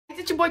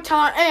it's your boy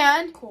Tyler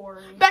and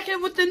Corey. Back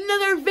in with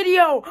another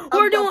video.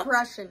 We're doing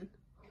depression.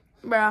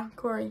 Bruh,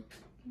 Corey.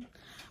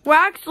 We're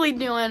actually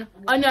doing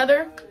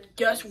another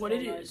guess what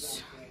it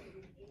is.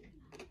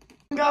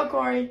 Go,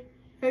 Corey.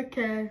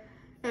 Okay.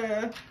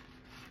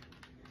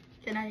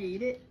 Can I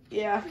eat it?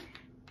 Yeah.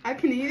 I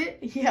can eat it?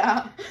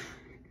 Yeah.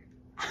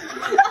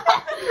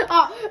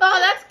 Oh,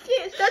 that's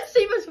cute. That's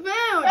Seamus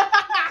Found.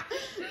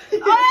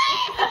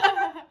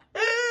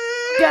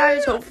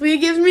 Guys, hopefully it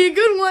gives me a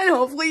good one.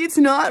 Hopefully it's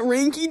not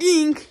rinky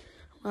dink.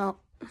 Well,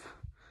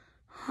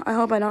 I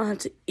hope I don't have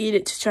to eat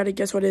it to try to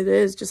guess what it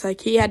is, just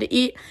like he had to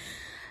eat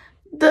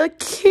the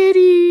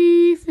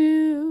kitty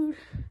food.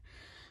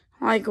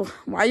 Like,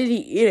 why did he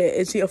eat it?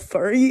 Is he a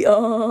furry?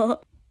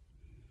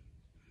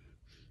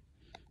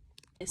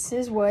 This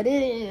is what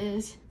it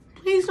is.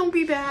 Please don't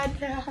be bad,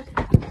 Dad.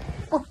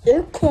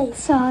 Okay,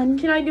 son.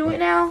 Can I do it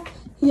now?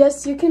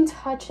 Yes, you can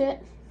touch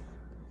it.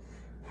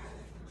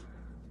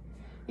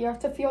 You have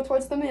to feel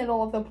towards the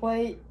middle of the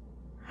plate.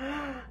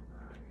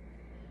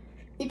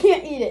 You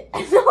can't eat it.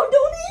 No,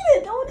 don't eat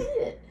it. Don't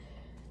eat it.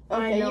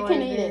 Okay, you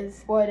can eat it.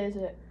 What is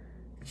it?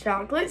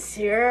 Chocolate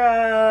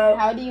syrup.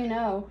 How do you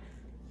know?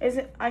 Is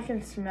it? I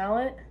can smell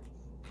it.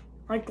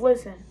 Like,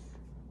 listen.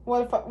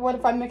 What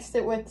if I mixed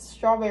it with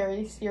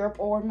strawberry syrup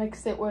or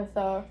mixed it with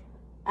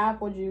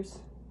apple juice?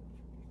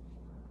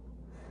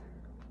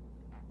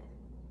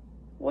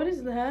 What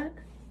is that?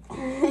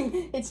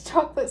 It's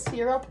chocolate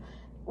syrup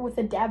with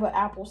a dab of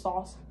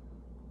applesauce.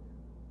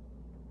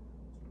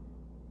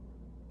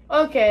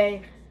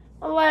 Okay,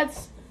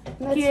 let's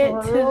get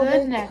to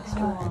the next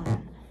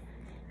one.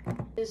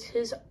 This is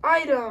his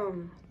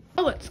item.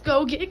 Oh, let's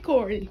go get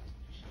Corey.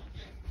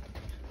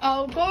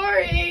 Oh,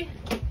 Corey!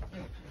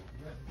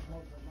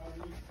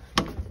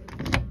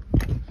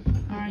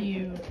 Are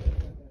you?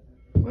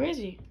 Where is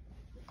he?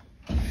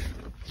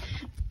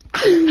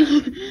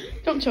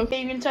 Don't choke.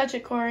 You can touch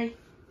it, Corey.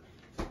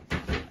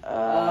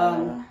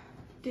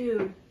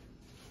 Dude.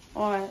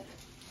 What?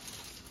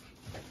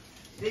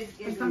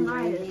 If I'm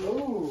right,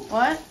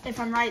 What? if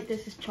I'm right,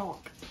 this is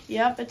chalk.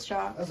 Yep, it's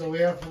chalk. That's what we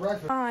have for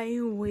breakfast. I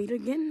wait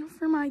again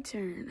for my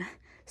turn.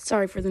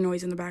 Sorry for the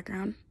noise in the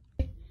background.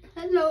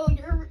 Hello,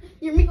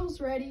 your meal's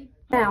ready.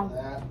 Now.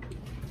 That,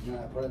 and then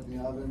I put it in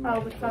the oven.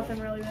 Oh, it's nothing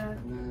really bad.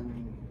 And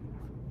then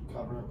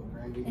cover it with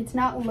gravy. It's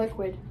not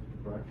liquid.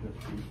 Breakfast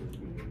pizza.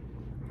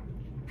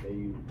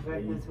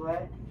 Breakfast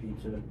what?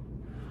 Pizza.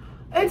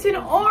 It's an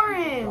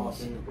orange.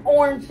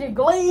 Orange, you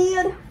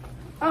glad?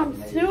 I'm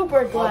super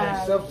Oh,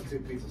 glad.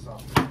 substitute pizza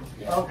sauce.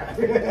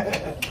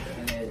 Okay.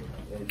 And it's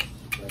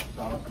like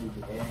sausage,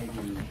 egg,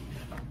 and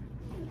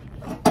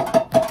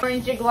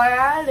Orange, you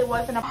glad it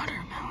wasn't a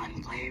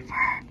watermelon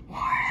flavor?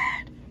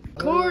 What?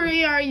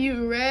 Corey, are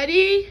you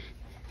ready?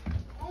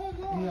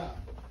 Yeah.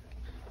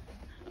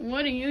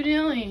 What are you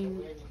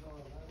doing?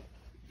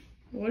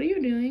 What are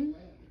you doing?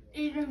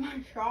 Eating my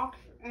chalk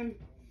and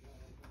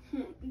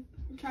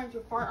trying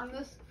to fart on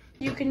this.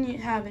 You can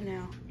have it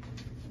now.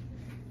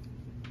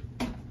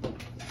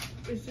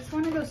 Is this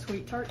one of those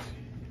sweet tarts?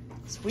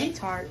 Sweet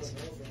tarts.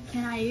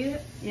 Can I eat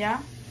it?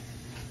 Yeah?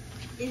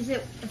 Is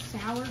it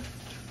sour?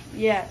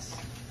 Yes.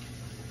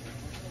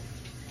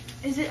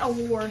 Is it a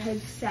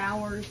Warhead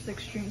Sours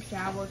extreme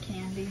sour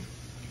candy?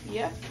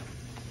 Yep.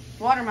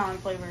 Watermelon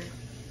flavored.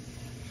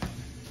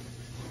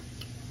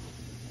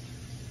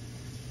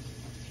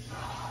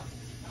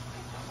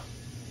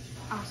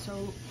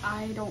 Also,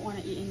 I don't want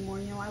to eat anymore.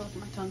 You know, I love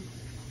my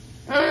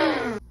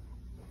tongue.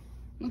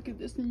 Look at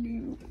this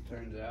new. it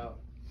turns out,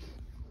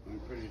 I'm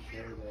pretty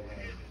sure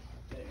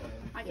they had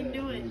I can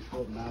do it.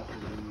 hand-pulled mouth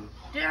disease.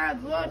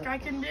 Dad, look, I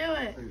can do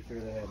it. Pretty sure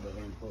they had the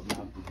hand-pulled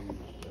mouth disease.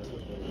 That's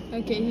what they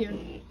Okay, here.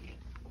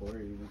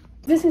 Corey even.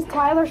 This is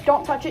Tyler's.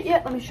 Don't touch it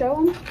yet. Let me show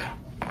him.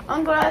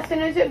 Uncle Austin,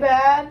 is it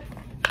bad?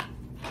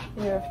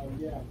 Here.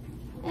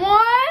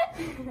 What?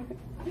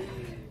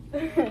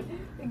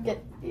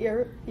 Get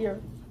here.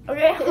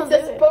 Okay, It's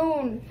a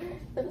spoon.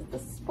 There's the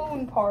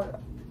spoon part.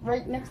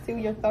 Right next to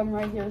your thumb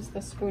right here is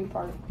the spoon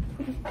part.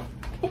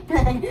 You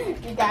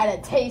gotta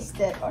taste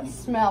it or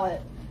smell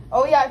it.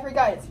 Oh yeah, I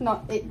forgot.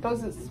 It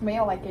doesn't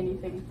smell like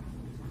anything.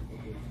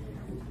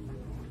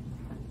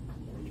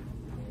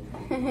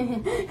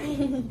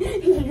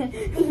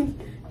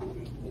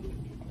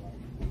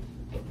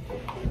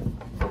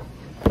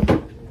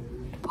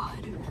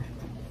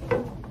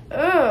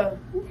 Ugh.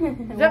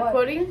 Is that What?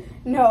 pudding?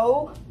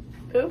 No.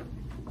 Poop?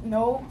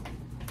 No.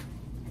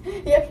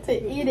 You have to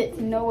eat it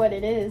to know what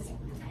it is.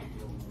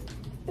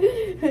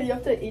 You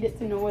have to eat it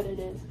to know what it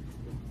is.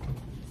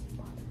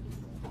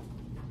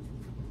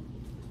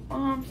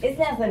 It's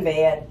nothing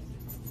bad.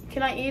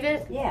 Can I eat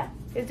it? Yeah,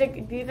 Do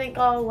you think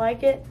I'll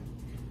like it?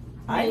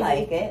 I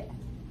like it.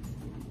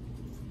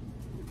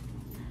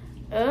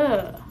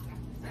 Ugh.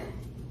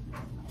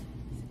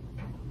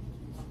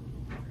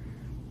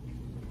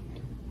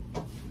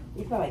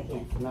 You probably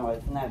can't smell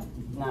it.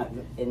 It's not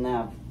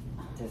enough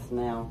to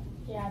smell.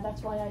 Yeah,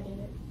 that's why I did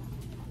it.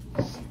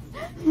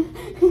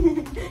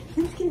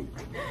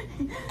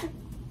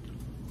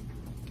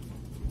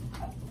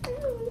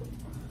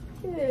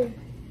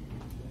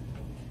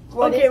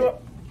 What Okay, is it?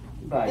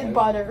 Butter. It's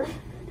butter.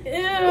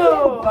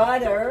 Ew.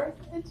 Butter.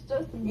 It's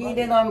just You eat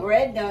butter. it on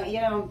bread, don't you?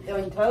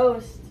 On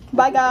toast.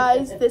 Bye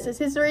guys, this is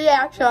his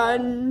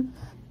reaction.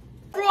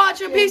 For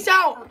watching. Peace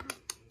out.